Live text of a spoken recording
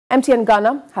MTN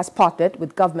Ghana has partnered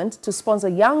with government to sponsor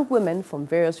young women from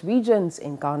various regions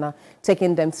in Ghana,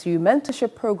 taking them through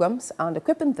mentorship programs and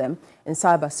equipping them in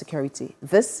cybersecurity.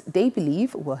 This, they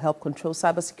believe, will help control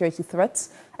cybersecurity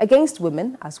threats against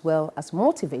women, as well as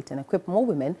motivate and equip more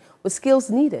women with skills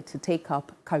needed to take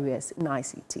up careers in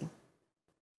ICT.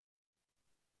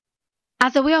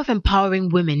 As a way of empowering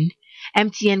women,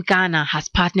 MTN Ghana has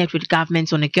partnered with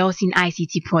government on a Girls in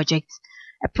ICT project,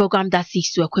 a program that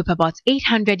seeks to equip about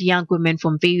 800 young women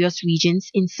from various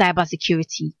regions in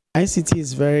cybersecurity. ICT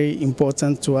is very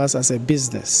important to us as a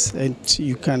business, and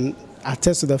you can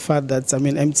attest to the fact that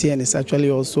MTN is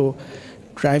actually also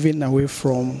driving away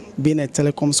from being a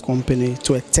telecoms company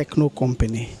to a techno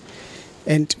company.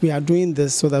 And we are doing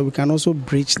this so that we can also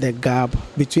bridge the gap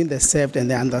between the served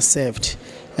and the underserved,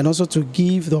 and also to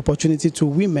give the opportunity to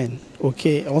women,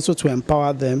 also to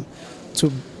empower them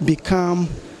to become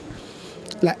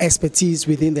expertise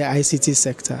within the ICT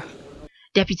sector.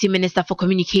 Deputy Minister for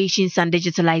Communications and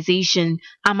Digitalization,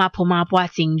 Amapoma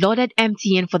Boateng, lauded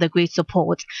MTN for the great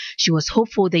support. She was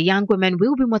hopeful the young women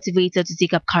will be motivated to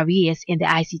take up careers in the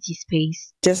ICT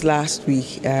space. Just last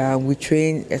week, we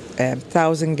trained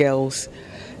 1,000 girls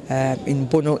in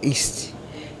Bono East.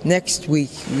 Next week,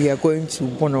 we are going to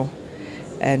Bono,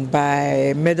 and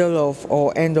by middle of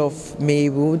or end of May,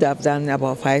 we would have done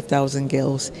about 5,000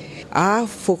 girls. Our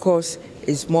focus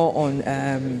is more on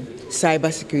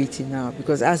cybersecurity now,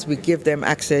 because as we give them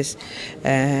access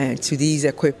to these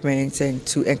equipments and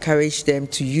to encourage them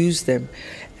to use them,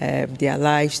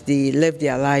 they live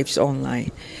their lives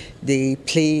online, they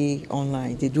play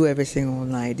online, they do everything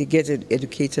online, they get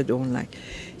educated online.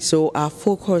 So our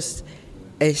focus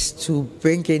is to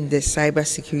bring in the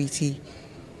cybersecurity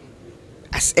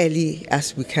as early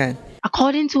as we can.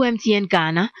 According to MTN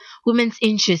Ghana, women's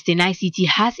interest in ICT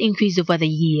has increased over the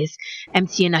years.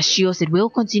 MTN assures it will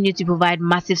continue to provide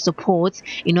massive support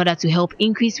in order to help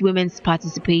increase women's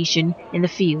participation in the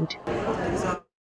field.